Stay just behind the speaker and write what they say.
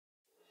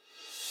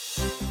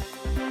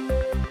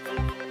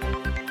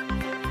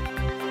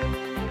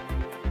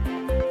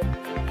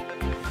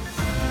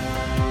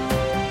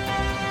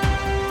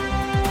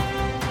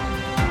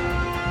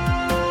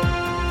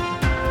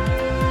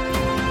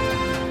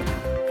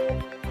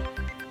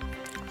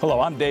Hello,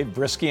 I'm Dave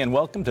Brisky, and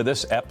welcome to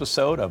this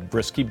episode of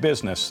Brisky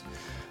Business.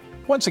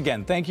 Once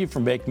again, thank you for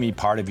making me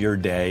part of your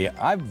day.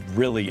 I've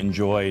really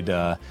enjoyed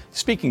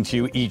speaking to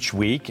you each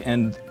week,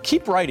 and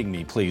keep writing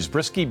me, please,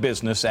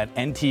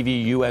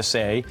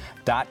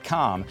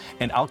 briskybusiness@ntvusa.com,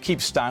 and I'll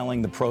keep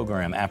styling the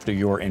program after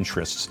your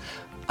interests.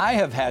 I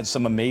have had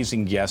some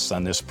amazing guests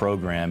on this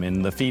program,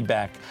 and the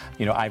feedback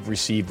I've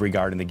received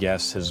regarding the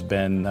guests has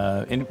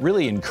been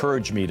really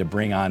encouraged me to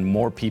bring on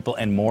more people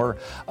and more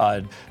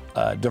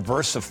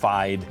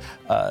diversified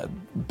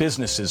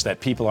businesses that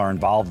people are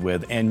involved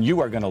with. And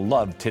you are going to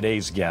love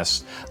today's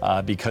guest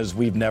because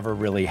we've never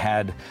really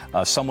had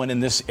someone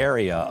in this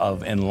area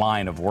in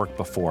line of work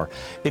before.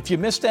 If you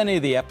missed any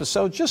of the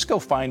episodes, just go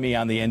find me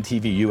on the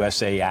NTV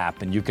USA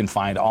app, and you can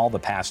find all the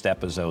past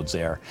episodes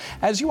there.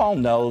 As you all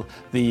know,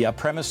 the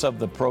premise of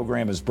the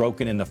program is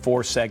broken into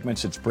 4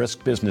 segments. It's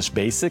Brisk Business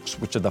Basics,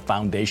 which are the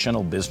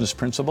foundational business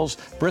principles.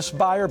 Brisk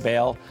Buy or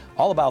Bail,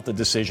 all about the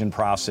decision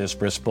process.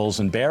 Brisk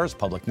Bulls and Bears,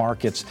 public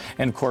markets,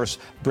 and of course,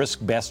 Brisk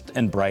Best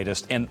and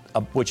Brightest, and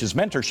which is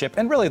mentorship.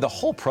 And really, the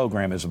whole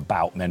program is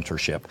about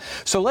mentorship.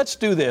 So let's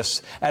do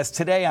this, as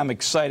today I'm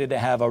excited to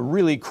have a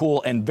really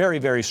cool and very,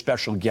 very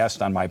special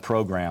guest on my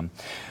program.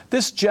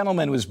 This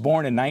gentleman was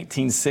born in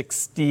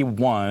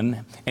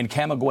 1961 in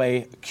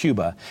Camagüey,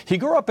 Cuba. He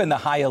grew up in the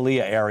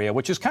Hialeah area,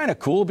 which is kind of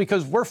cool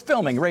because we're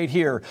filming right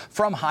here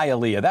from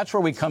Hialeah. That's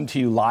where we come to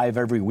you live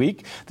every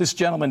week. This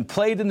gentleman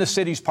played in the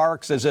city's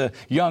parks as a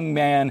young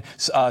man,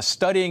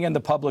 studying in the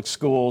public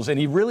schools, and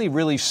he really,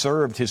 really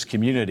served his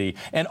community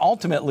and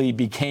ultimately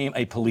became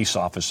a police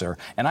officer.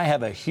 And I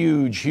have a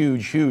huge,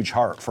 huge, huge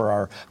heart for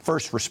our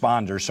first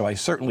responders, so I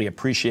certainly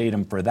appreciate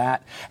him for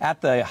that.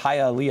 At the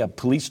Hialeah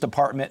Police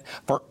Department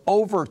for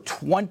over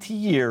 20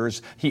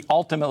 years, he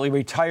ultimately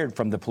retired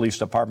from the police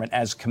department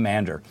as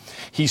commander.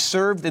 He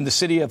served in the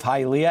city of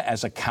Hialeah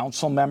as a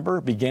council member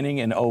beginning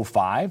in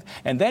 2005,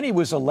 and then he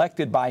was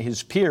elected by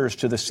his peers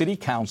to the city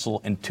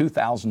council in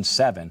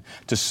 2007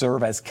 to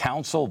serve as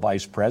council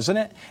vice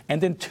president,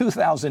 and in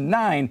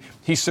 2009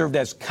 he served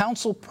as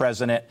council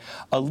president,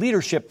 a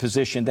leadership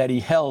position that he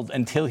held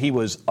until he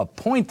was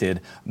appointed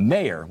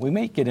mayor. We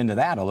may get into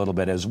that a little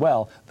bit as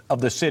well,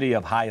 of the city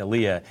of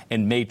Hialeah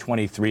in May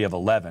 23 of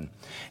 11.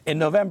 In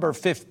November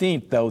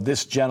 15th, though,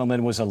 this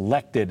gentleman was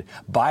elected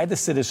by the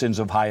citizens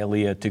of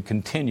Hialeah to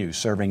continue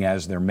serving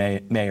as their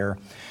mayor,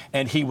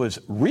 and he was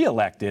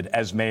reelected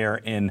as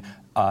mayor in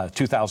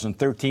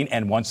 2013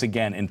 and once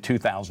again in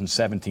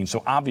 2017.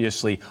 So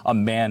obviously a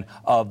man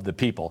of the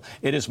people.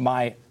 It is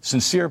my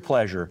sincere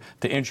pleasure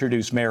to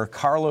introduce Mayor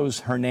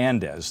Carlos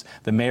Hernandez,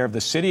 the mayor of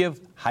the city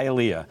of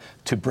Hialeah,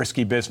 to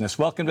Brisky Business.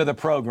 Welcome to the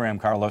program,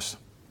 Carlos.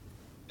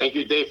 Thank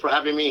you, Dave, for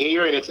having me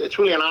here. And it's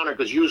really an honor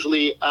because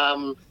usually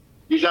I'm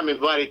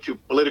invited to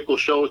political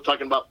shows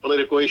talking about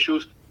political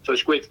issues. So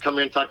it's great to come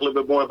here and talk a little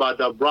bit more about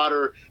the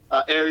broader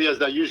areas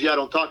that usually I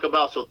don't talk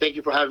about. So thank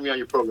you for having me on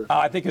your program.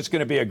 I think it's going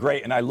to be a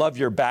great, and I love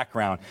your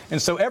background.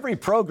 And so every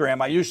program,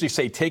 I usually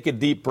say, take a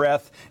deep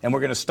breath, and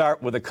we're going to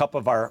start with a cup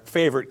of our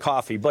favorite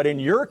coffee. But in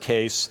your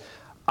case,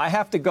 I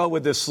have to go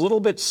with this little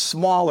bit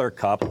smaller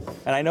cup.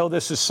 And I know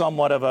this is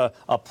somewhat of a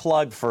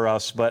plug for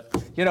us, but,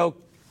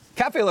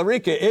 Cafe La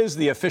Rica is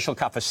the official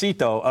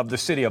cafecito of the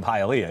city of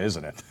Hialeah,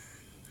 isn't it?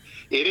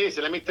 It is.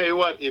 And let me tell you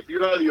what, if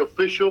you are the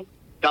official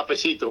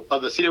cafecito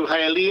of the city of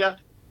Hialeah,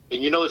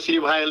 and you know the city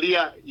of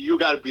Hialeah, you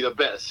got to be the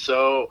best.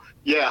 So,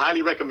 yeah,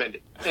 highly recommend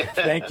it.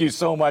 Thank you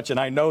so much, and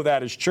I know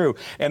that is true.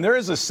 And there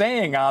is a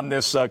saying on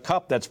this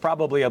cup that's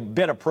probably a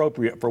bit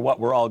appropriate for what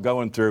we're all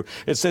going through.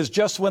 It says,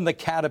 just when the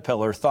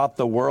caterpillar thought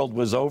the world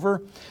was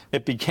over,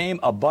 it became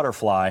a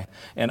butterfly.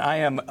 And I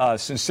am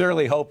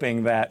sincerely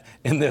hoping that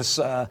in this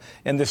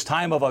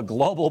time of a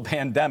global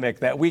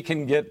pandemic that we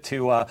can get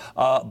to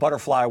a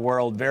butterfly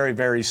world very,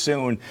 very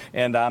soon.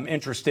 And I'm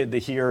interested to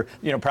hear,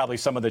 probably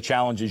some of the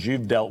challenges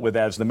you've dealt with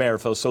as the mayor.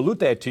 So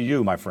salute to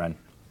you, my friend.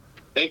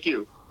 Thank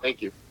you.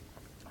 Thank you.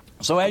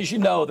 So as you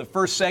know, the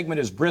first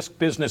segment is Brisk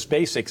Business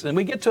Basics, and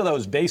we get to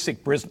those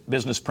basic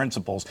business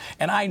principles.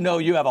 And I know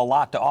you have a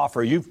lot to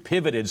offer. You've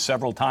pivoted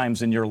several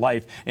times in your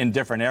life in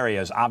different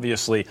areas.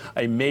 Obviously,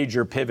 a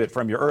major pivot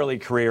from your early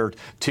career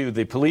to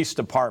the police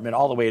department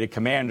all the way to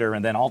commander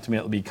and then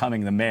ultimately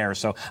becoming the mayor.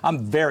 So I'm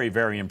very,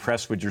 very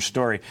impressed with your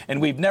story.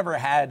 And we've never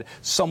had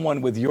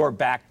someone with your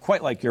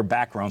quite like your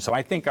background. So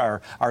I think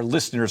our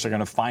listeners are going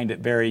to find it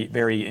very,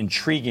 very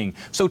intriguing.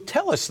 So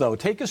tell us, though,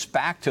 take us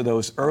back to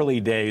those early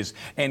days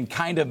and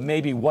kind of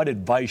maybe what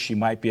advice you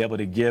might be able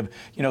to give,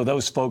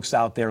 those folks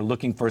out there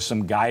looking for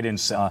some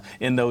guidance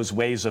in those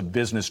ways of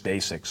business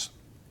basics.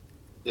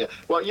 Yeah.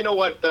 Well, you know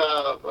what?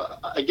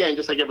 Again,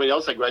 just like everybody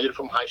else, I graduated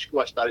from high school.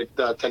 I started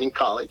attending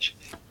college.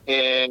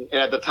 And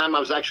at the time, I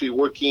was actually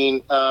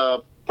working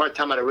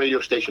part-time at a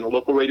radio station, a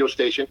local radio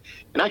station.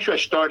 And actually, I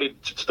started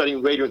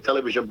studying radio and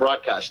television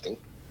broadcasting.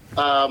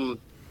 And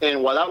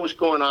while that was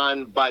going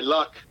on, by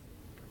luck,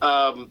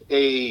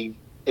 a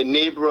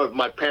neighbor of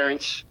my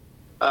parents,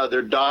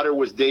 their daughter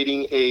was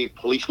dating a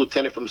police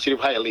lieutenant from the city of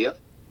Hialeah.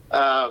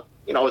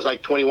 I was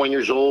like 21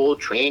 years old,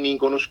 training,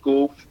 going to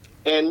school.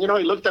 And, he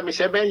looked at me and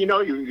said, man, you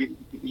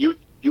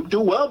you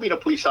do well being a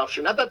police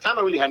officer. And at that time,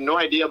 I really had no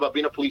idea about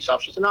being a police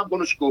officer. So now I'm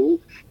going to school,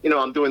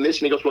 I'm doing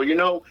this. And he goes,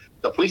 well,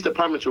 the police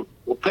departments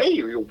will pay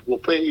you. Will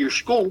pay your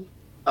school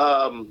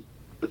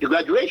with your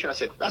graduation. I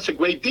said, that's a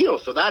great deal.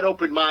 So that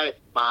opened my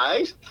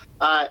eyes.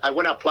 I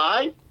went and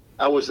applied.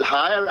 I was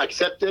hired,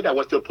 accepted. I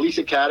went to a police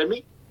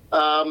academy.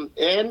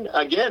 And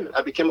again,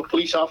 I became a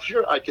police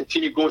officer. I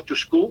continued going to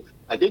school.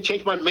 I did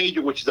change my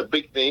major, which is a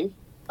big thing,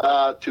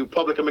 to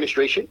public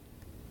administration.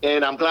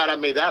 And I'm glad I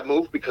made that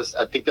move because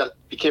I think that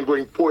became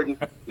very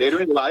important later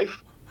in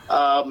life.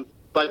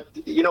 But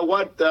you know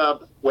what?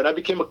 When I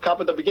became a cop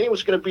at the beginning, it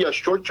was going to be a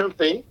short-term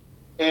thing.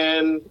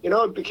 And,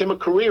 it became a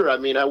career. I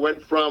mean, I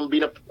went from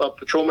being a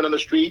patrolman on the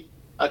street,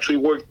 actually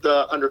worked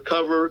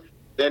undercover,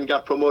 then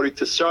got promoted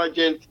to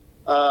sergeant,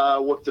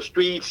 worked the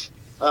streets,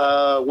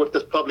 worked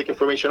as public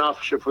information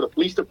officer for the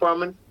police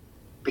department,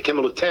 became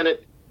a lieutenant,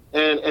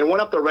 and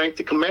went up the rank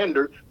to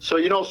commander. So,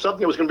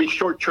 something that was going to be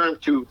short-term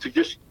to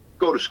just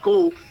go to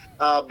school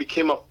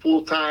became a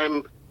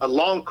full-time, a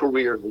long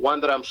career, one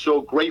that I'm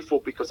so grateful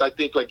because I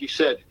think, like you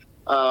said,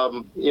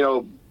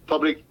 the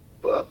public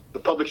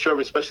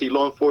service, especially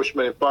law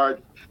enforcement and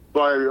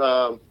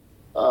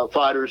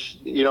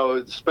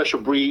firefighters, special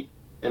breed,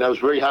 and I was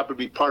very happy to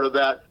be part of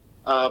that.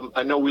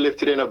 I know we live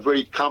today in a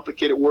very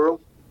complicated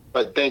world,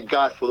 but thank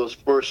God for those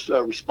first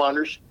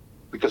responders,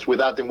 because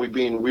without them, we'd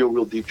be in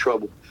real deep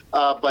trouble.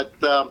 So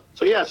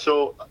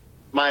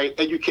my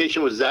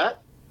education was that.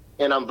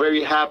 And I'm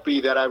very happy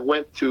that I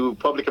went to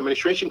public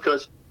administration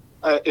because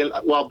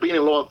while being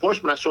in law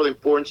enforcement, I saw the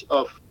importance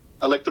of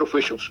elected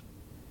officials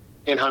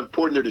and how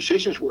important their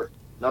decisions were.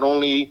 Not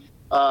only,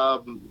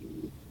 how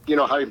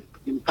it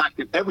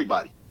impacted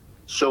everybody.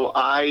 So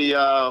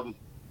I,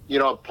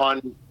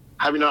 upon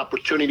having an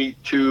opportunity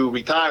to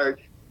retire,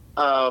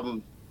 I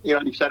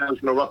decided I was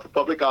going to run for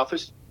public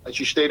office. As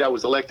you stated, I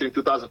was elected in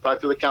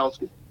 2005 to the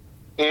council.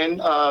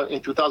 And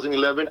in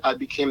 2011, I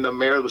became the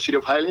mayor of the city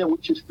of Hialeah,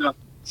 which is the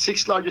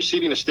 6th largest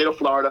city in the state of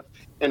Florida.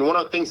 And one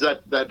of the things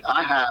that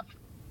I have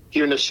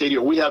here in the city,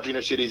 or we have in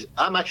the city, is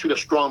I'm actually a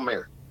strong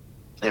mayor.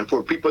 And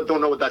for people that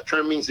don't know what that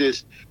term means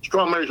is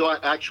strong mayors are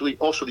actually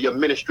also the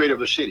administrator of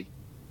the city.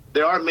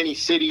 There are many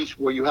cities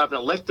where you have an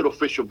elected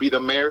official be the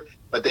mayor,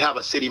 but they have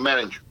a city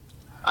manager.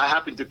 I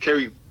happen to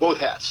carry both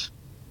hats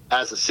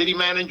as a city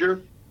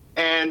manager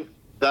and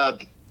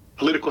the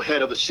political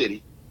head of the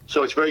city.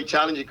 So it's very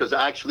challenging because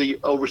I actually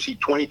oversee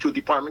 22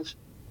 departments,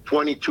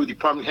 22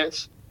 department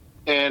heads,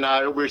 and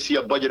I oversee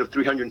a budget of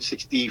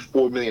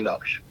 $364 million.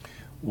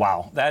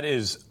 Wow, that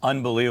is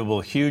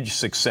unbelievable. Huge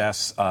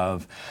success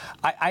of,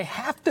 I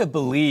have to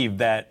believe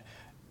that,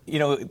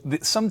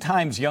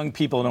 sometimes young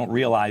people don't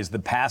realize the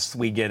paths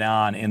we get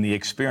on and the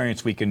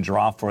experience we can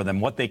draw for them,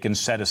 what they can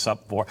set us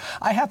up for.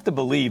 I have to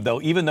believe,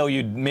 though, even though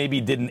you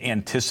maybe didn't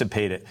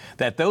anticipate it,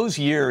 that those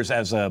years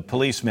as a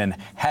policeman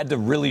had to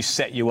really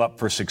set you up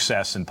for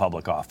success in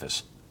public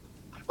office.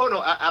 Oh,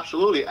 no,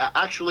 absolutely.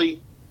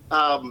 Actually,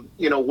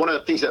 one of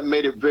the things that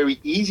made it very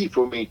easy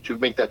for me to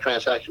make that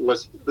transaction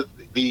was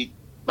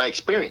my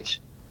experience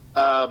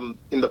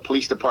in the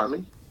police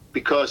department,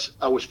 because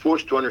I was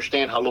forced to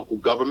understand how local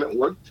government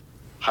worked,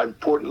 how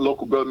important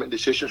local government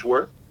decisions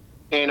were.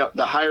 And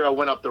the higher I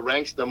went up the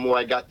ranks, the more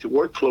I got to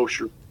work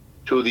closer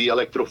to the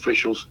elected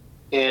officials.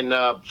 And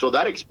so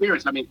that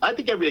experience, I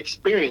think every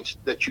experience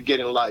that you get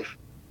in life,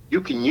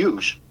 you can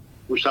use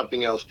for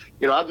something else.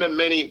 I've met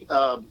many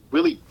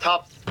really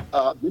top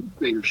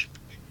administrators.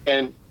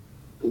 And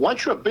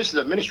once you're a business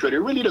administrator,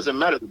 it really doesn't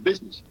matter the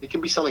business. It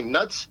can be selling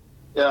nuts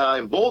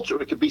and bolts, or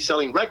it could be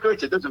selling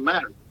records. It doesn't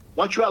matter.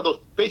 Once you have those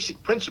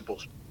basic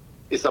principles,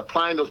 it's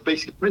applying those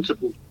basic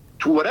principles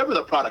to whatever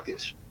the product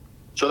is.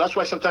 So that's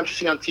why sometimes you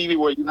see on TV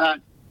where you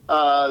had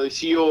the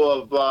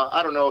CEO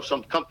of,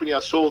 some company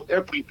that sold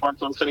airplane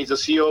parts. All of a sudden he's the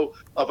CEO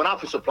of an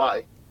office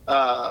supply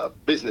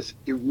business.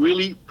 It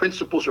really,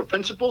 principles are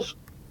principles,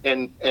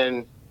 and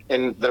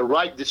the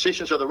right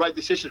decisions are the right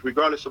decisions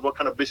regardless of what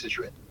kind of business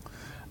you're in.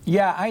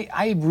 Yeah,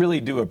 I really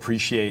do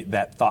appreciate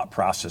that thought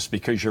process,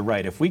 because you're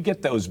right. If we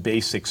get those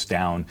basics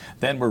down,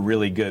 then we're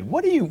really good.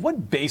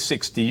 What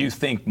basics do you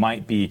think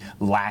might be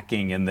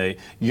lacking in the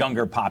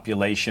younger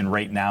population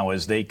right now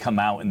as they come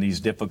out in these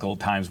difficult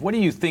times? What do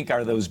you think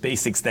are those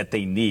basics that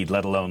they need,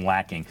 let alone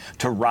lacking,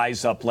 to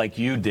rise up like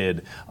you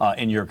did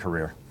in your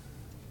career?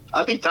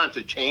 I think times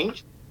have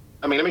changed.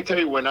 Let me tell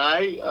you, when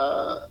I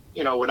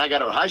got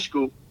out of high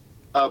school,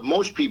 a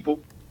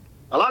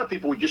lot of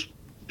people would just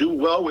do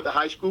well with the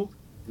high school.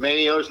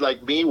 Many others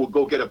like me will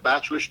go get a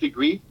bachelor's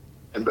degree.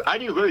 And I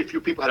knew very few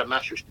people had a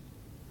master's degree.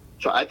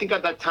 So I think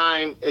at that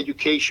time,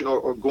 education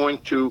or going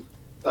to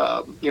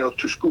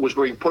school was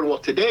very important. Well,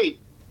 today,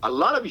 a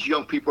lot of these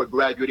young people are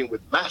graduating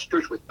with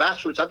masters, with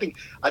bachelors. I think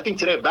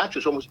today a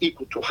bachelor's almost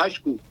equal to a high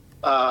school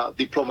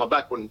diploma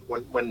back when in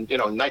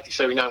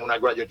 1979 when I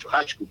graduated to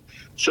high school.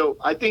 So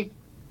I think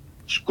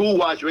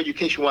school-wise or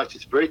education-wise,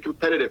 it's very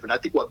competitive. And I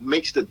think what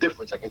makes the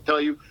difference, I can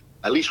tell you,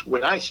 at least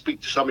when I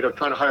speak to somebody or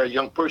trying to hire a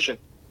young person,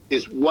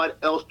 is what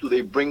else do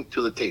they bring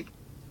to the table?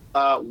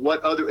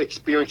 What other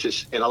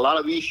experiences? And a lot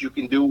of these you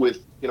can do with,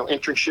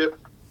 internship,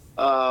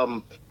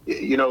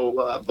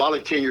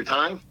 volunteering your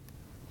time.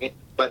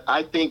 But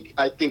I think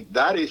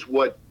that is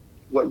what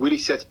really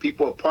sets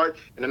people apart.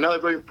 And another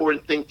very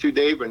important thing too,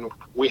 Dave, and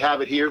we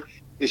have it here,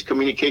 is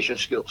communication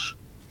skills.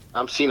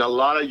 I'm seeing a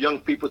lot of young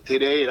people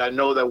today, and I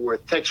know that we're a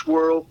text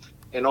world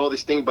and all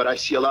these things, but I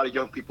see a lot of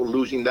young people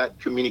losing that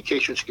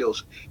communication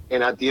skills.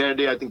 And at the end of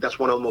the day, I think that's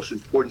one of the most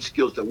important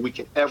skills that we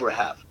can ever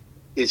have,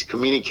 is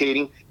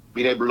communicating,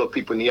 being able to look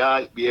people in the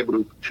eye, be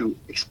able to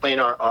explain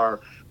our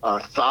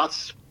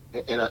thoughts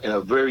in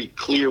a very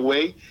clear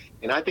way.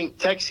 And I think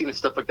texting and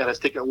stuff like that has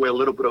taken away a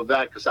little bit of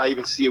that, because I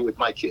even see it with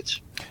my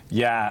kids.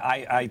 Yeah,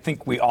 I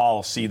think we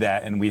all see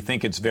that, and we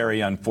think it's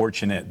very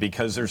unfortunate,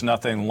 because there's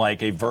nothing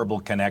like a verbal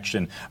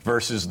connection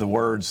versus the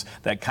words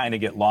that kind of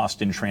get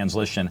lost in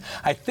translation.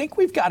 I think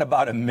we've got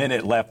about a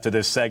minute left to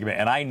this segment,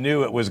 and I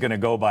knew it was going to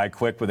go by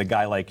quick with a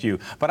guy like you.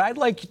 But I'd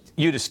like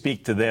you to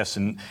speak to this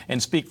and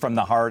speak from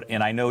the heart,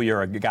 and I know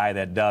you're a guy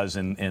that does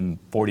in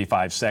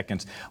 45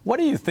 seconds. What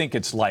do you think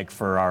it's like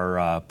for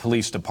our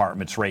police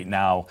departments right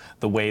now,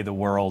 the way the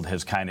world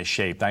has kind of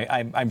shaped?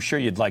 I'm sure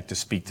you'd like to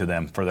speak to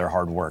them for their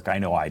hard work. I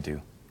know I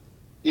do.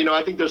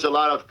 I think there's a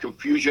lot of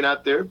confusion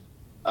out there.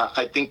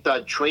 I think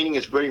that training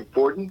is very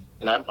important.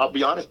 And I'll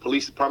be honest,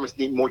 police departments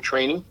need more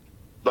training.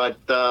 But,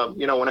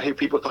 when I hear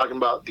people talking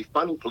about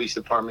defunding police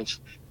departments,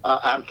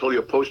 I'm totally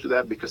opposed to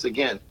that, because,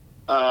 again,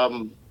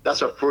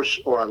 that's our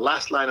first or our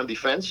last line of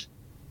defense.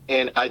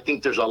 And I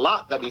think there's a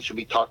lot that needs to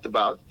be talked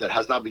about that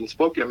has not been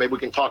spoken. And maybe we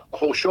can talk a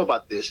whole show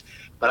about this.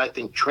 But I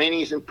think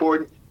training is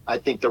important. I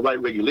think the right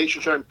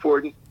regulations are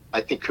important.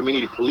 I think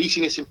community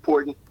policing is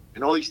important.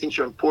 And all these things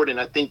are important.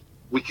 I think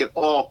we can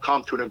all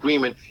come to an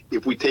agreement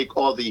if we take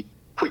all the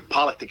quick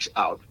politics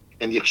out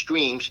and the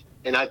extremes.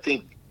 And I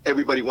think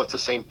everybody wants the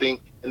same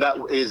thing. And that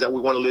is that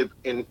we want to live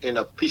in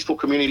a peaceful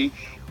community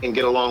and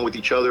get along with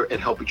each other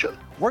and help each other.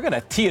 We're going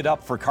to tee it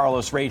up for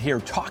Carlos right here,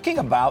 talking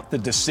about the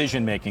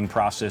decision-making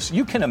process.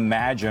 You can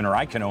imagine, or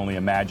I can only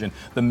imagine,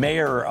 the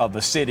mayor of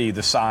a city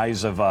the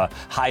size of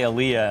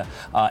Hialeah,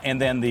 and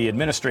then the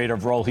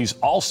administrative role he's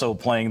also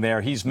playing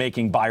there. He's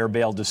making buyer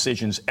bail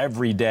decisions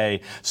every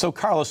day. So,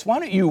 Carlos, why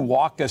don't you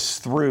walk us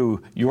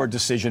through your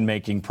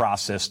decision-making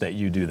process that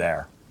you do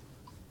there?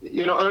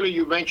 Earlier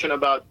you mentioned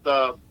about,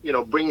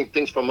 bringing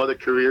things from other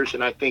careers,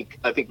 and I think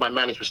my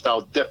management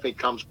style definitely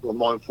comes from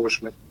law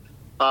enforcement.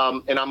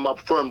 And I'm a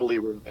firm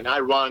believer, and I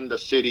run the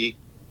city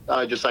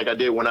just like I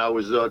did when I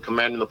was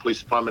commanding the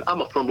police department.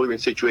 I'm a firm believer in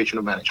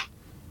situational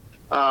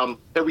management.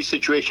 Every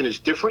situation is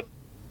different.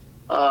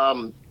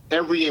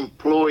 Every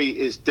employee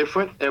is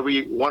different.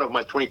 Every one of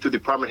my 22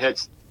 department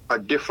heads are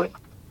different.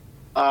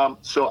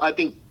 So I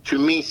think, to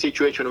me,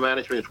 situational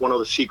management is one of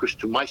the secrets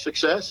to my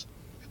success.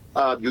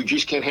 You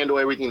just can't handle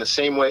everything the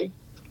same way.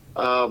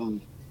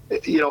 And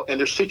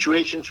there's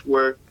situations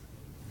where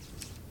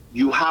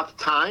you have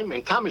time,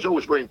 and time is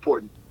always very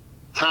important.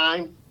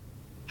 Time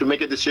to make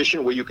a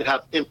decision where you can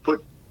have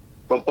input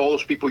from all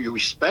those people you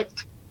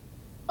respect.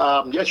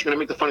 Yes, you're going to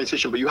make the final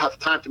decision, but you have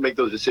time to make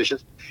those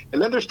decisions.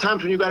 And then there's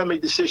times when you got to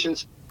make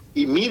decisions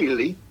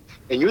immediately,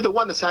 and you're the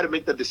one that's had to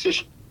make the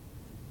decision.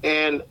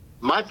 And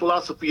my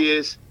philosophy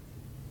is,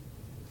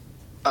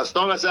 as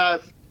long as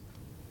I've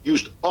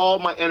used all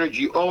my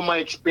energy, all my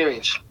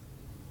experience,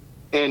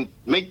 and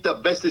make the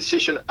best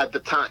decision at the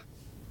time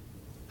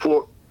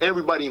for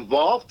everybody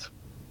involved,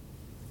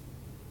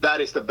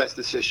 that is the best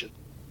decision.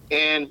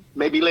 And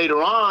maybe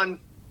later on,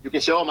 you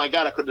can say, oh my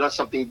God, I could have done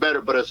something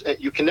better, but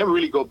you can never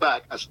really go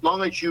back. As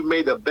long as you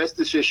made the best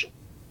decision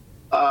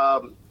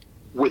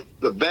with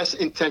the best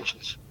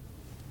intentions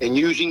and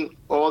using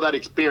all that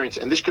experience,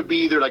 and this could be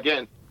either,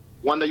 again,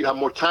 one that you have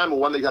more time or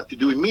one that you have to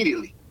do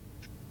immediately,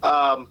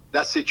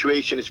 that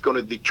situation is going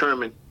to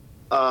determine,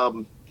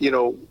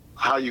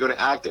 how you're going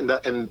to act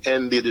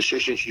and the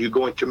decisions you're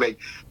going to make.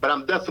 But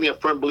I'm definitely a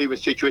firm believer in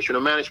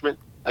situational management.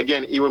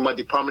 Again, even my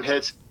department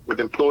heads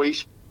with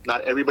employees, not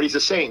everybody's the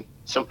same.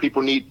 Some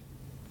people need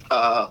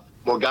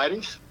more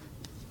guidance.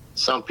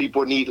 Some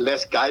people need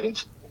less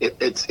guidance.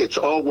 It's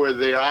all where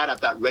they're at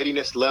that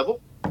readiness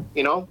level.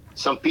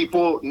 Some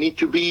people need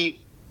to be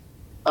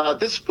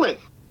disciplined,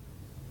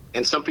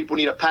 and some people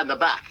need a pat on the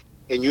back.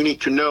 And you need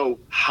to know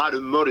how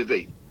to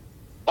motivate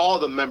all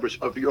the members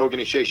of your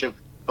organization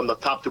from the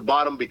top to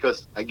bottom,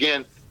 because,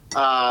 again,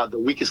 the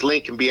weakest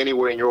link can be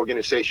anywhere in your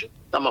organization.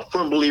 I'm a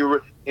firm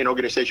believer in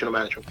organizational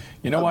management.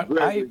 You know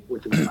what?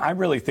 I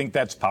really think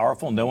that's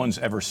powerful. No one's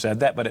ever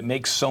said that, but it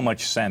makes so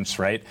much sense,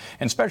 right?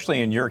 And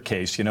especially in your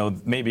case,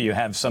 maybe you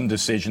have some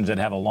decisions that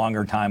have a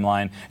longer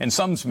timeline, and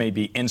some may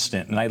be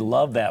instant. And I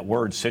love that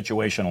word,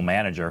 situational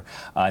manager.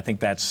 I think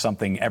that's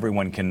something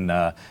everyone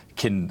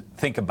can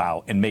think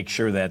about and make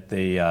sure that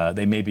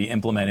they maybe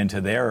implement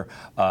into their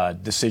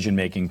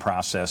decision-making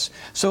process.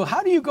 So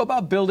how do you go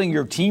about building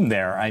your team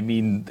there? I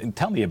mean,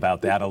 tell me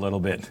about that a little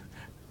bit.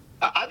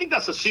 I think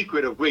that's a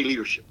secret of great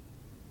leadership.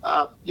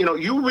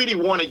 You really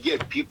want to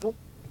get people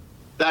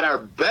that are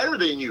better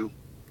than you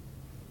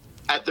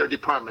at their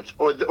departments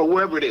or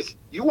wherever it is.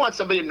 You want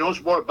somebody that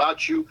knows more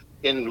about you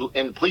in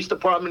the police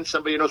department,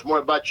 somebody that knows more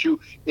about you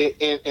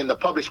in the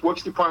public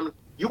works department.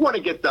 You want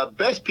to get the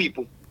best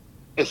people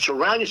and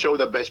surround yourself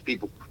with the best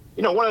people.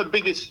 One of the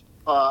biggest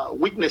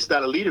weakness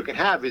that a leader can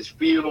have is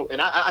feel,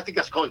 and I think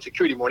that's called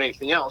insecurity more than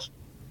anything else.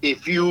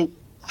 If you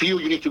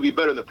feel you need to be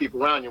better than the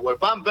people around you. Well,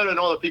 if I'm better than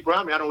all the people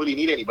around me, I don't really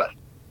need anybody.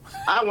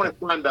 I want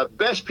to find the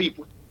best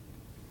people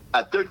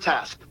at their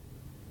task,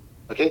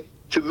 okay,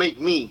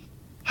 to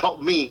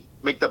help me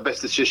make the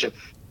best decision.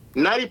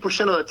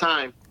 90% of the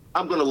time,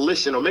 I'm going to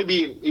listen, or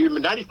maybe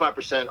even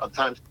 95% of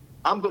times,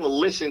 I'm going to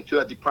listen to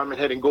a department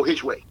head and go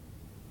his way.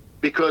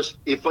 Because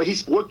if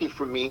he's working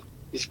for me,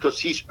 it's because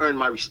he's earned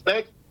my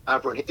respect,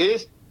 I've earned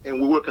his,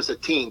 and we work as a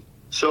team.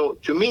 So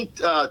to me,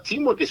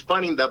 teamwork is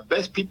finding the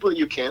best people that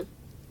you can.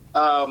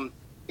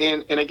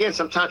 And again,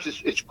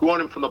 sometimes it's growing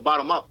them from the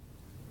bottom up,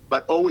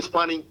 but always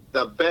finding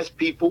the best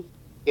people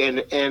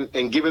and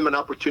giving them an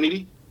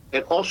opportunity.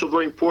 And also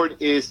very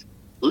important is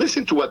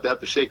listen to what they have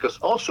to say, because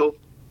also,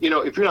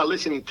 if you're not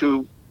listening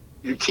to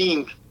your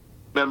team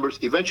members,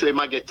 eventually they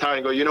might get tired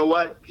and go, you know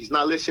what, he's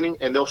not listening,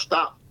 and they'll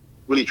stop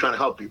really trying to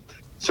help you.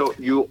 So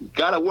you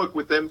got to work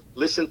with them,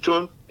 listen to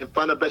them, and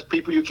find the best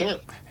people you can.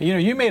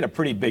 You made a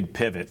pretty big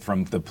pivot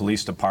from the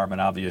police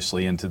department,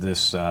 obviously, into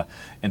this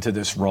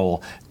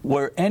role.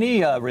 Were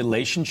any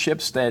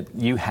relationships that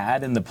you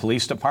had in the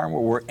police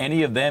department, were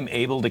any of them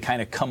able to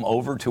kind of come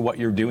over to what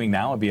you're doing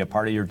now and be a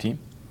part of your team?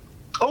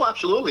 Oh,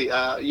 absolutely.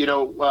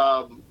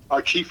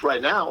 Our chief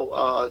right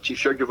now, Chief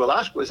Sergio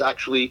Velasquez,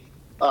 actually,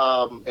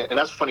 and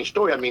that's a funny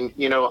story. I mean,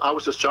 I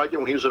was a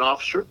sergeant when he was an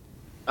officer.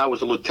 I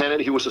was a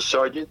lieutenant. He was a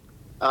sergeant.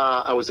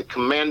 I was a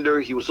commander.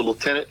 He was a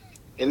lieutenant.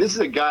 And this is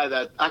a guy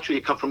that actually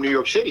had come from New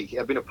York City.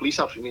 I've been a police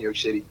officer in New York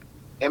City.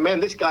 And, man,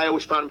 this guy, I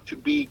always found him to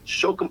be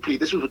so complete.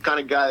 This was the kind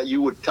of guy that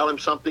you would tell him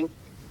something,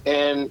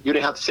 and you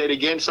didn't have to say it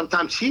again.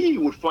 Sometimes he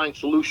would find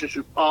solutions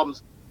to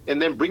problems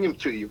and then bring them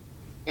to you.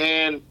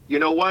 And you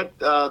know what?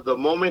 The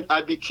moment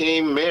I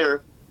became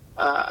mayor,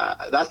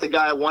 that's the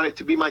guy I wanted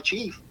to be my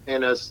chief.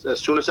 And as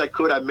soon as I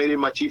could, I made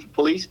him my chief of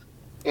police.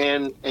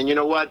 And you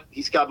know what?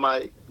 He's got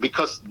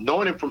because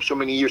knowing him from so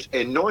many years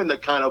and knowing the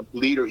kind of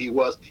leader he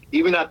was,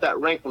 even at that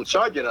rank from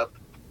sergeant up,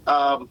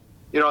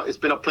 it's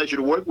been a pleasure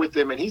to work with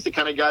him. And he's the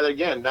kind of guy that,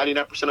 again,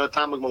 99% of the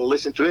time I'm going to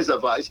listen to his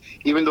advice,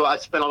 even though I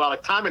spent a lot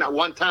of time. And at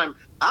one time,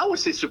 I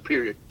was his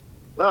superior.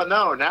 Well,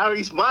 no, now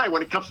he's mine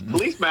when it comes to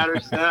police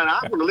matters, and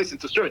I'm going to listen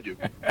to Sergio.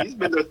 He's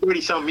been there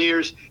 30-some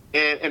years.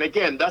 And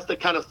again, that's the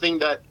kind of thing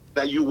that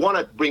you want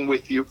to bring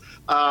with you.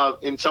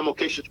 In some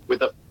occasions,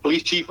 with a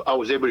police chief, I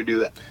was able to do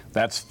that.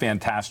 That's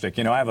fantastic.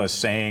 I have a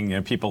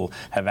saying, people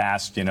have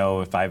asked,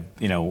 if I've,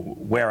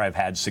 where I've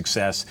had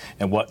success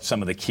and what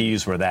some of the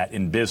keys were that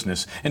in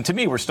business. And to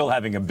me, we're still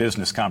having a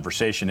business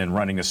conversation in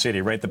running a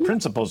city, right? The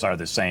principles are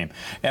the same.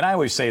 And I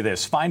always say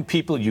this, find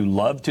people you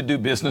love to do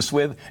business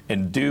with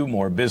and do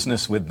more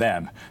business with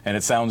them. And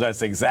it sounds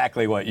that's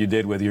exactly what you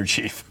did with your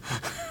chief.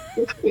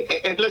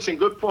 And listen,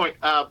 good point.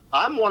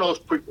 I'm one of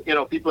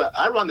those, people.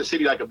 I run the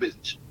city like a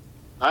business.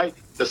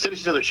 The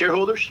citizens are the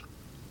shareholders.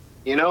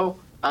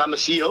 I'm the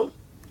CEO,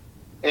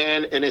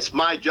 and it's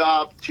my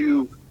job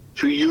to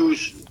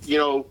use,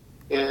 to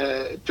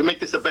make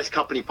this the best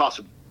company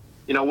possible.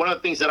 One of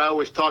the things that I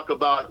always talk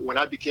about when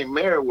I became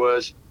mayor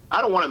was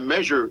I don't want to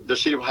measure the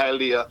city of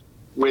Hialeah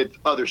with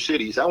other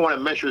cities. I want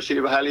to measure the city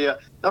of Hialeah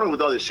not only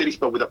with other cities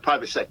but with the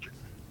private sector.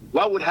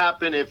 What would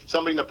happen if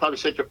somebody in the private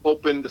sector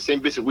opened the same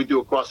business we do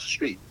across the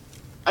street?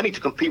 I need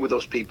to compete with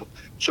those people.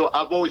 So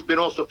I've always been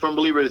also a firm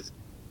believer,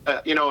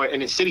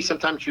 and in cities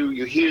sometimes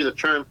you hear the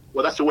term,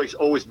 well, that's the way it's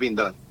always been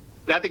done.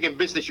 And I think in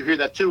business you hear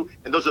that too,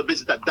 and those are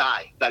businesses that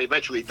die, that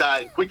eventually die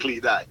and quickly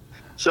die.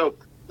 So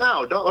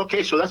now,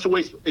 okay, so that's the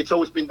way it's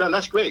always been done.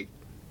 That's great.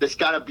 There's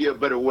got to be a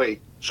better way.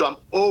 So I'm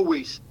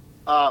always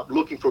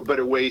looking for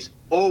better ways,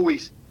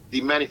 always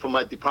demanding from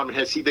my department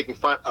heads, see if they can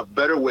find a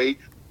better way,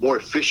 more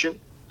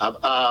efficient,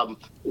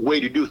 way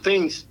to do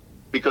things,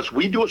 because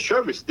we do a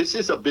service. This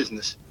is a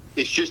business.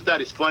 It's just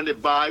that it's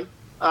funded by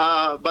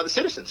the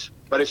citizens,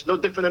 but it's no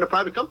different than a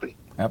private company.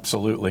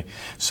 Absolutely.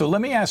 So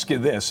let me ask you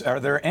this. Are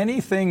there any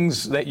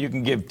things that you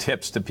can give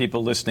tips to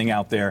people listening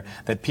out there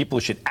that people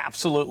should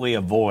absolutely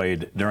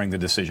avoid during the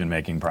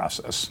decision-making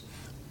process?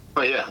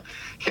 Oh, yeah,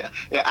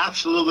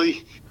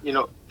 absolutely.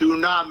 Do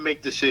not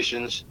make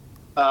decisions,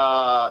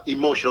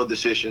 emotional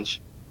decisions,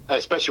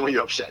 especially when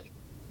you're upset.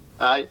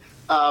 All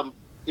right.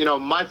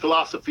 My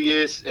philosophy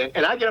is,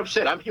 and I get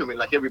upset, I'm human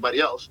like everybody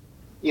else.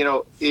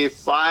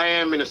 If I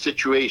am in a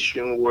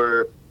situation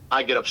where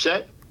I get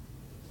upset,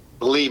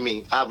 believe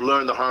me, I've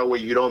learned the hard way,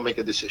 you don't make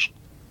a decision.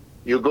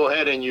 You go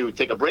ahead and you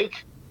take a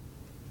break.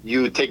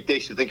 You take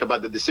days to think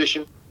about the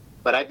decision.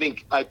 But I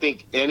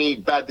think any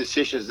bad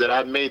decisions that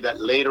I've made that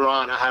later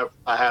on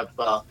I have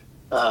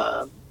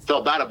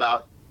felt bad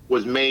about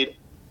was made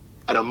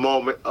at a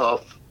moment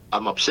of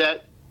I'm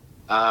upset,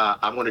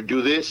 I'm going to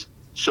do this.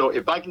 So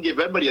if I can give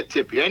everybody a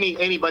tip here,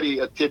 anybody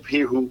a tip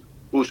here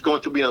who's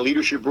going to be in a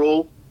leadership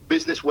role,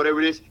 business,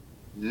 whatever it is,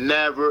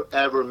 never,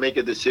 ever make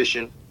a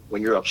decision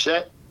when you're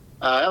upset.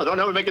 Don't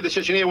ever make a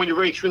decision either when you're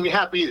very extremely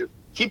happy either.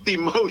 Keep the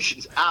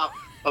emotions out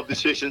of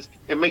decisions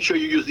and make sure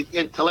you use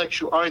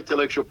our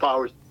intellectual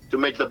powers to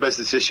make the best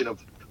decision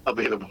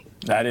available.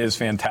 That is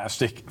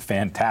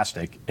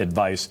fantastic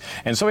advice.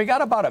 And so we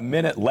got about a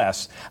minute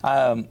less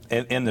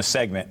in the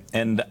segment.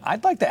 And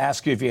I'd like to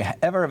ask you if you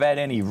ever have had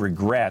any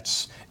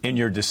regrets in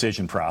your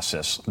decision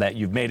process, that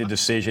you've made a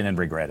decision and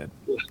regretted.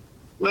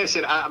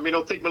 Listen, I mean,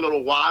 it'll take me a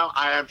little while.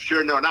 I am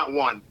sure, no, not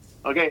one.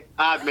 Okay,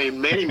 I've made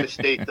many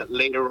mistakes that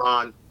later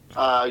on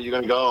you're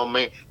going to go, oh,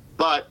 man.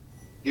 But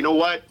you know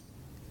what?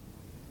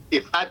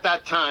 If at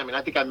that time, and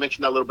I think I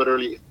mentioned that a little bit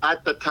earlier,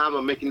 at the time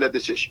of making that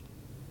decision,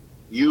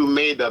 you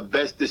made the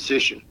best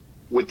decision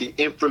with the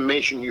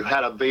information you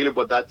had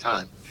available at that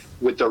time,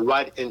 with the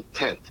right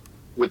intent,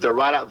 with the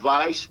right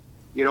advice,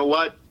 you know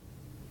what?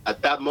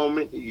 At that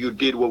moment, you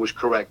did what was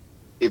correct.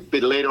 If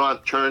it later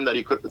on turned out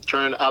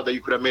that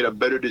you could have made a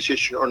better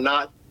decision or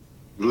not,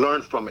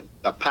 learn from it.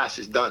 The past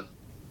is done.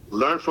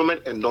 Learn from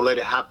it and don't let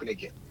it happen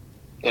again.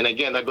 And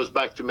again, that goes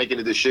back to making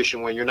a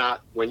decision when you're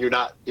not,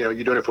 you're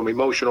doing it from an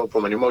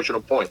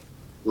emotional point.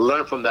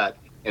 Learn from that.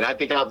 And I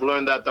think I've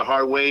learned that the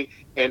hard way.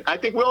 And I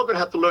think we're all going to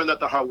have to learn that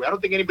the hard way. I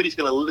don't think anybody's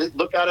going to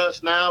look at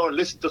us now or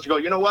listen to us and go,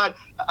 you know what,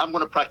 I'm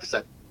going to practice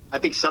that. I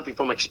think something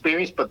from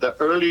experience, but the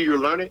earlier you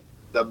learn it,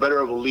 the better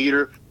of a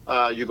leader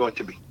you're going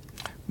to be.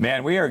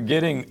 Man, we are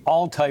getting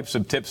all types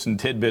of tips and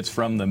tidbits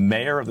from the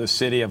mayor of the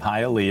city of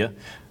Hialeah.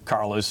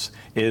 Carlos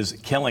is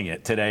killing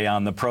it today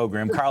on the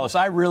program. Carlos,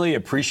 I really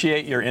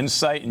appreciate your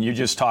insight, and you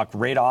just talk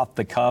right off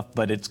the cuff,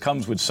 but it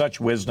comes with such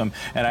wisdom.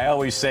 And I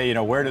always say,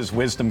 where does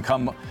wisdom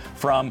come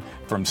from?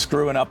 From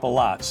screwing up a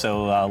lot.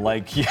 So,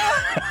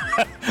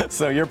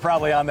 so you're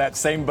probably on that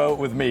same boat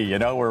with me.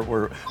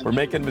 We're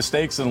making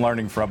mistakes and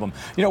learning from them.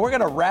 We're going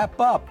to wrap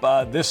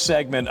up this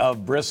segment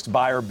of Brisk's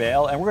Buy or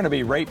Bail, and we're going to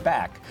be right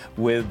back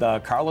with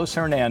Carlos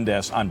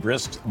Hernandez on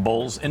Brisk's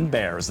Bulls and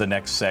Bears. The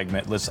next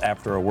segment,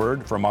 after a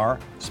word from our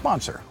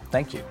sponsor.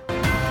 Thank you.